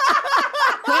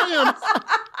 Triumph.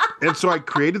 And so I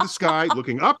created the sky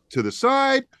looking up to the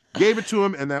side, gave it to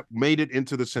him, and that made it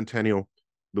into the centennial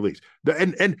release.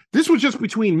 And this was just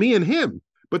between me and him,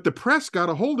 but the press got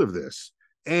a hold of this.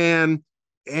 And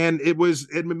And it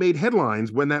made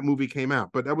headlines when that movie came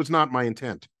out, but that was not my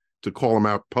intent to call him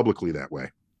out publicly that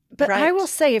way. But I Right. will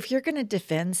say, if you're going to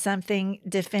defend something,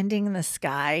 defending the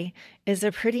sky is a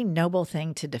pretty noble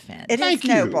thing to defend. It Thank is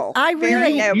you. noble. I Very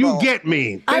really- noble. You get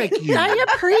me. Thank you. I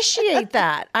appreciate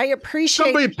that. I appreciate.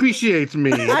 Somebody appreciates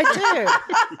me. I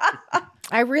do.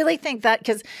 I really think that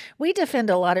because we defend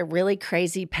a lot of really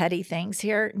crazy, petty things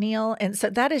here, Neil. And so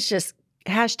that is just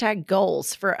hashtag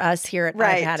goals for us here at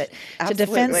Right. I've Had It. To defend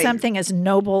Absolutely. something as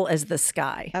noble as the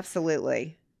sky.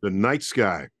 Absolutely. The night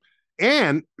sky.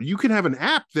 And you can have an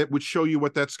app that would show you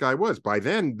what that sky was. By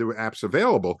then, there were apps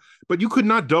available, but you could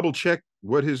not double check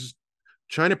what his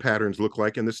China patterns look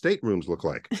like and the staterooms look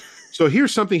like. So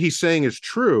here's something he's saying is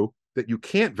true that you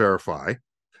can't verify,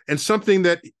 and something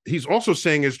that he's also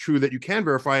saying is true that you can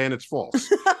verify and it's false.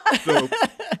 So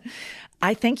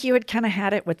I think you had kind of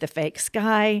had it with the fake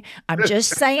sky. I'm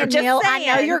just saying, Just Neil. I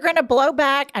know saying. you're going to blow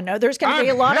back. I know there's going to be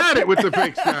a lot had of it with the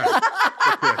fake sky.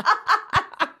 Okay.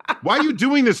 Why are you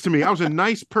doing this to me? I was a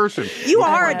nice person. You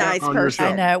are a know. nice On your person.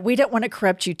 show. I know. We don't want to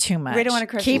corrupt you too much. We don't want to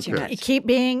corrupt you too much. Keep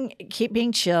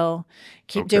being chill.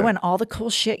 Keep Okay. doing all the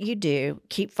cool shit you do.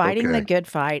 Keep fighting the Okay. good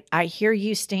fight. I hear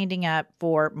you standing up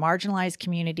for marginalized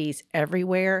communities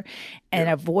everywhere, and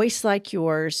a voice like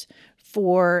yours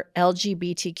for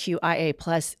LGBTQIA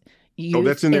plus youth. Oh,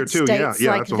 that's in there too. Yeah, states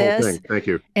yeah, like that's the whole this. thing. Thank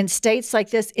you. In states like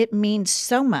this, it means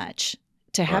so much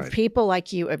to have Right. people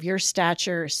like you of your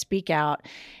stature speak out.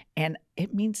 And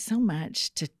it means so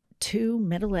much to two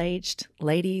middle-aged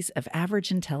ladies of average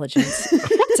intelligence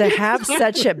to have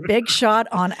such a big shot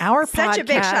on our podcast. Such a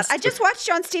big shot. I just watched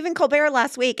John Stephen Colbert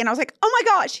last week, and I was like, "Oh my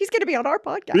gosh, he's going to be on our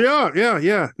podcast."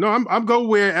 Yeah. No, I'm go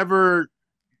wherever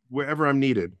I'm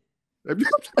needed.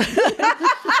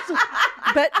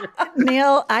 But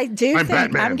Neil, I do I'm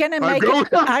think Batman. I'm going to I'm make going-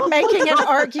 I'm making an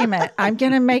argument. I'm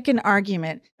going to make an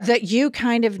argument that you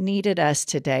kind of needed us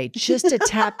today just to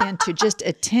tap into just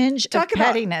a tinge Talk of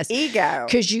about pettiness. ego.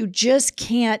 Because you just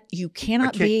can't, you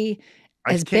cannot be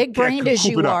I as can't big brained as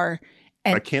coop you it up. are.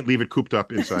 I can't leave it cooped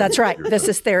up inside. That's right. You're This right.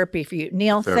 is therapy for you.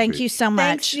 Neil, thank Therapy. you so much.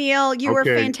 Thanks, Neil. You were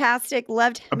Okay. fantastic.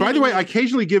 Loved. By the meeting way, you. I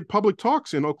occasionally give public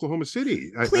talks in Oklahoma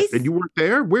City. Please. And you weren't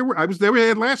there? I was there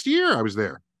last year. I was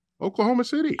there. Oklahoma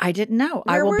City. I didn't know.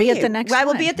 I Where will were be at you? the next I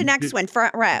one. will be at the next one,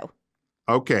 front row.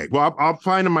 Okay. Well, I'll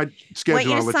find in my schedule. Want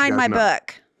you I'll to let sign my guys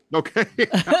know. book. Okay.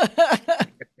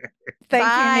 Thank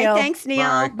Bye. you, Neil. Thanks, Neil.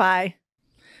 Bye. Bye.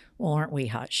 Well, aren't we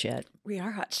hot shit? We are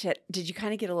hot shit. Did you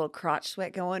kind of get a little crotch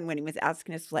sweat going when he was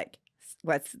asking us, like,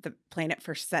 what's the planet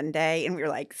for Sunday? And we were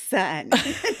like, sun.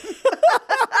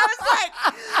 I was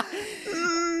like,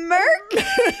 Merc.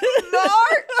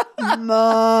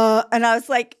 And I was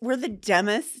like, we're the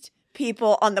dumbest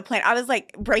people on the planet. I was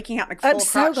like breaking out in full I'm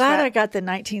so crotch glad sweat. I got the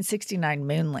 1969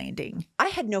 moon landing. I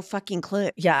had no fucking clue.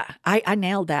 Yeah, I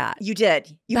nailed that. You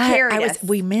did. You But carried us.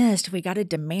 We missed. We got a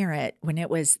demerit when it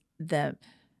was the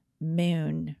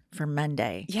moon for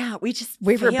Monday. Yeah, we just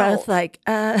We were both failed. like,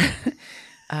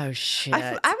 oh shit.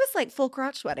 I was like full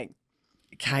crotch sweating.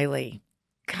 Kylie.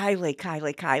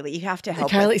 Kylie, you have to help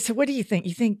Kylie, us. so what do you think?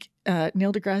 You think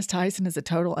Neil deGrasse Tyson is a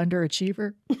total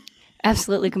underachiever?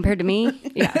 Absolutely, compared to me.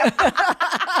 Yeah.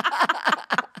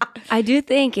 I do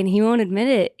think, and he won't admit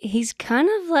it, he's kind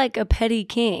of like a petty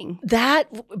king.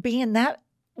 That being that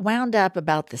wound up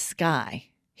about the sky.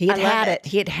 He had I love had it. it.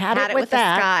 He had Had it it with with the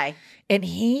that. sky. And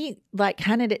he like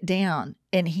hunted it down.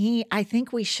 And I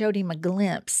think we showed him a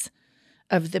glimpse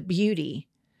of the beauty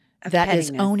Of that is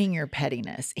pettiness. owning your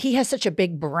pettiness. He has such a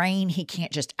big brain, he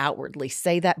can't just outwardly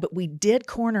say that, but we did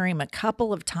corner him a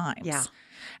couple of times. Yeah.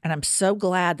 And I'm so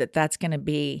glad that that's going to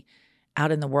be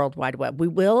out in the World Wide Web. We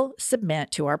will submit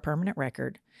to our permanent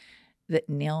record that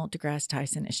Neil deGrasse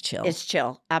Tyson is chill. It's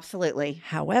chill. Absolutely.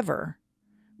 However,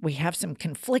 we have some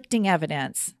conflicting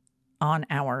evidence on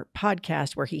our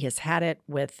podcast where he has had it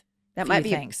with That few might be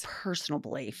things. a personal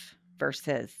belief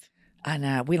versus I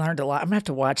know. We learned a lot. I'm going to have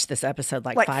to watch this episode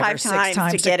like five or six times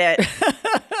times to get it.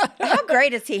 How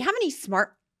great is he? How many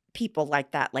smart people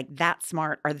like that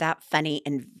smart, are that funny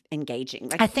and engaging?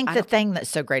 Like, I think the don't- thing that's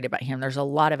so great about him, there's a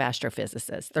lot of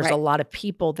astrophysicists. There's a Right. lot of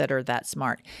people that are that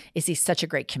smart. Is he's such a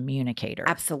great communicator.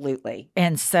 Absolutely.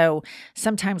 And so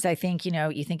sometimes I think,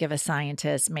 you think of a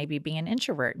scientist maybe being an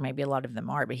introvert. Maybe a lot of them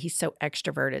are, but he's so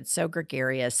extroverted, so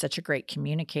gregarious, such a great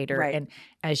communicator. Right. And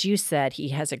as you said, he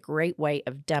has a great way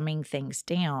of dumbing things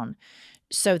down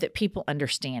so that people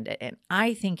understand it. And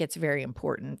I think it's very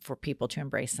important for people to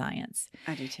embrace science.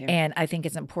 I do too. And I think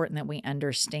it's important that we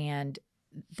understand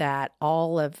that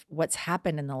all of what's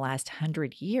happened in the last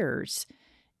 100 years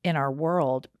in our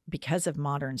world because of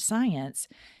modern science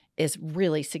is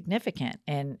really significant.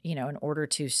 And, in order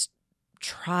to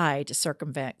try to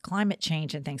circumvent climate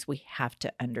change and things, we have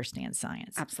to understand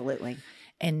science. Absolutely.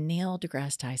 And Neil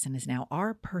deGrasse Tyson is now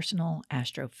our personal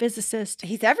astrophysicist.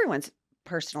 He's everyone's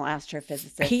personal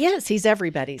astrophysicist. He is. He's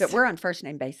everybody's. But we're on first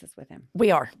name basis with him.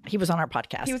 We are. He was on our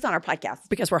podcast. He was on our podcast.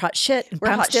 Because we're hot shit. And We're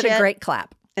Pumps hot did a shit. great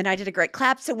clap. And I did a great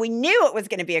clap, so we knew it was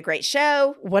going to be a great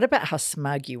show. What about how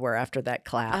smug you were after that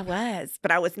clap? I was, but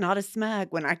I was not as smug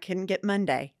when I couldn't get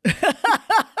Monday.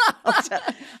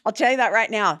 I'll tell you that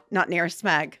right now. Not near as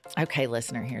smug. Okay,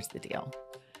 listener, here's the deal.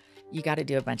 You got to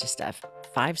do a bunch of stuff.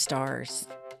 5 stars.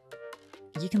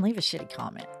 You can leave a shitty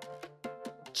comment.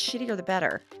 Shittier the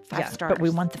better. 5 stars. But we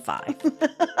want the 5.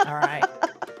 All right.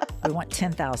 We want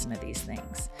 10,000 of these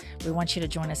things. We want you to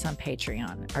join us on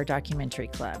Patreon, our documentary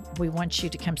club. We want you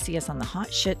to come see us on the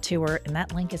Hot Shit Tour, and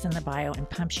that link is in the bio. And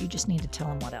Pumps, you just need to tell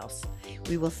them what else.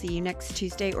 We will see you next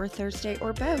Tuesday or Thursday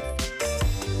or both.